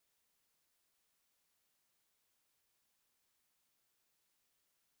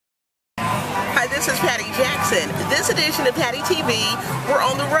this is Patty Jackson. This edition of Patty TV, we're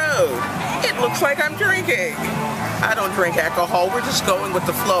on the road. It looks like I'm drinking. I don't drink alcohol, we're just going with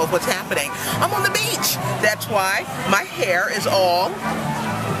the flow of what's happening. I'm on the beach. That's why my hair is all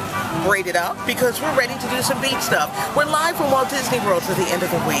braided up, because we're ready to do some beach stuff. We're live from Walt Disney World to the end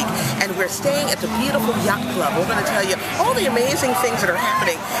of the week, and we're staying at the beautiful Yacht Club. We're going to tell you all the amazing things that are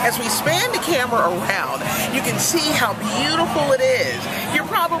happening. As we span the camera around, you can see how beautiful it is. You're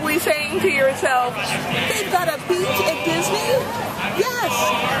probably saying to yourself, they've got a beach at Disney? Yes,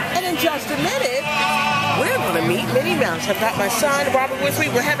 and in just a minute, we're going to meet Minnie Mouse. I've got my son, Robert, with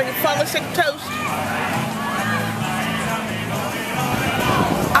me. We're having a fellowship toast.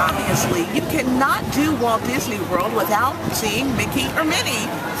 Obviously, you cannot do Walt Disney World without seeing Mickey or Minnie.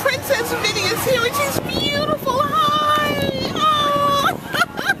 Princess Minnie is here and she's beautiful. Hi! Oh.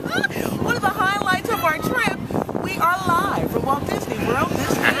 One of the highlights of our trip, we are live from Walt Disney World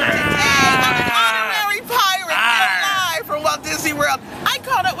this year today. I'm an honorary pirate. We're live from Walt Disney World. I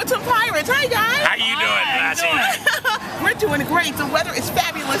caught up with some pirates. Hi, guys. How you doing, Lassie? We're doing great. The weather is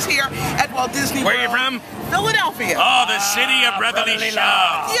fabulous here at Walt Disney World. Where are you from? Philadelphia. Oh, the city of brotherly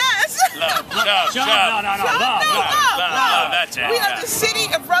love. Yes. Love. That's it. We are the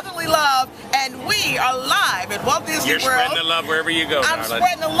city of brotherly love, and we are live at Walt Disney World. You're spreading the love wherever you go, I'm darling.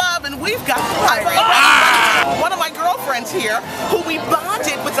 spreading the love, and we've got one of my girlfriends here, who we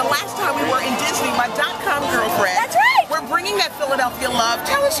bonded with the last time we were in Disney, my .com girlfriend. That's right. We're bringing that Philadelphia love.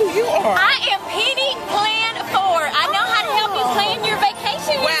 Tell us who you are. I am Penny Plan 4. I know how to help you plan your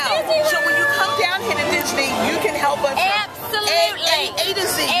vacation in Disney World. So when you come down here to Disney, you can help us. Absolutely. A to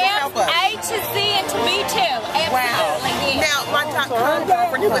Z, you help us. A to Z and to B too. Absolutely. Wow. Yes. Now, my .com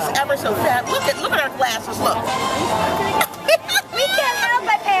girlfriend, who is ever so fat, look at our glasses, look. We can't help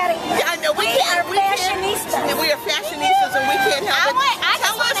it, Patty. Yeah, I know. We are fashionistas. We are fashionistas, and we can't help it. I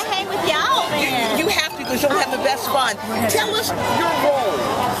just want to hang with y'all, man. You have to, because you'll have the best fun. Tell us your role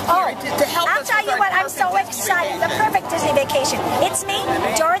to help us. I'll tell you what, I'm so excited. The perfect Disney vacation. It's me,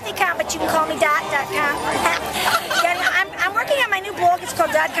 Dorothy Com, but you can call me .com. I'm working on my new blog. It's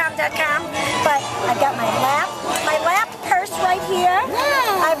called .com, but I've got my lap purse right here.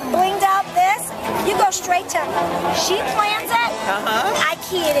 I've blinged out this. You go straight to, she plans it, I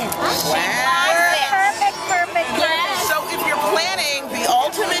key it in. Wow. Perfect. Yes. So if you're planning the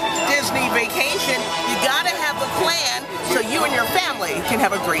ultimate Disney vacation, you got to have a plan so you and your family can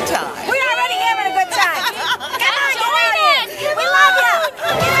have a great time. We're already having a good time. Come on, get out here. We love you.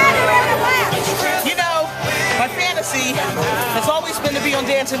 Get out here, we're having a blast. You know, my fantasy has always been to be on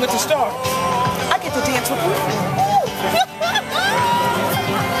Dancing with the Stars. I get to dance with you.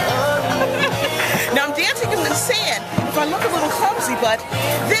 Now I'm dancing in the sand. If I look a little clumsy, but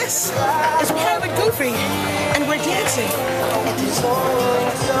this is Pirate Goofy, and we're dancing. One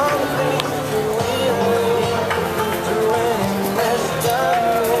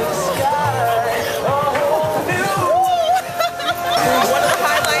of the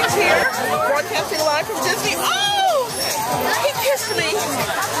highlights here, broadcasting live from Disney. Oh, it kissed me.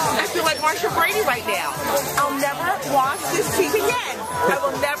 I feel like Marsha Brady right now. I'll never watch this TV again. I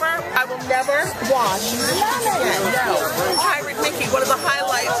will never watch this TV again. No. Pirate Mickey, one of the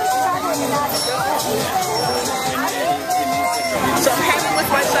highlights. So I'm hanging with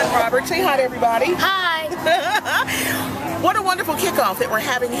my son Robert. Say hi to everybody. Hi. What a wonderful kickoff that we're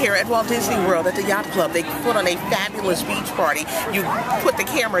having here at Walt Disney World at the Yacht Club. They put on a fabulous beach party. You put the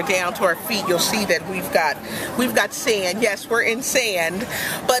camera down to our feet, you'll see that we've got sand. Yes, we're in sand.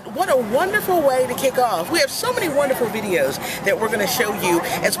 But what a wonderful way to kick off. We have so many wonderful videos that we're going to show you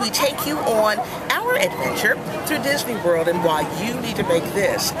as we take you on our adventure through Disney World and why you need to make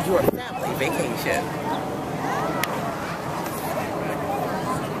this your family vacation.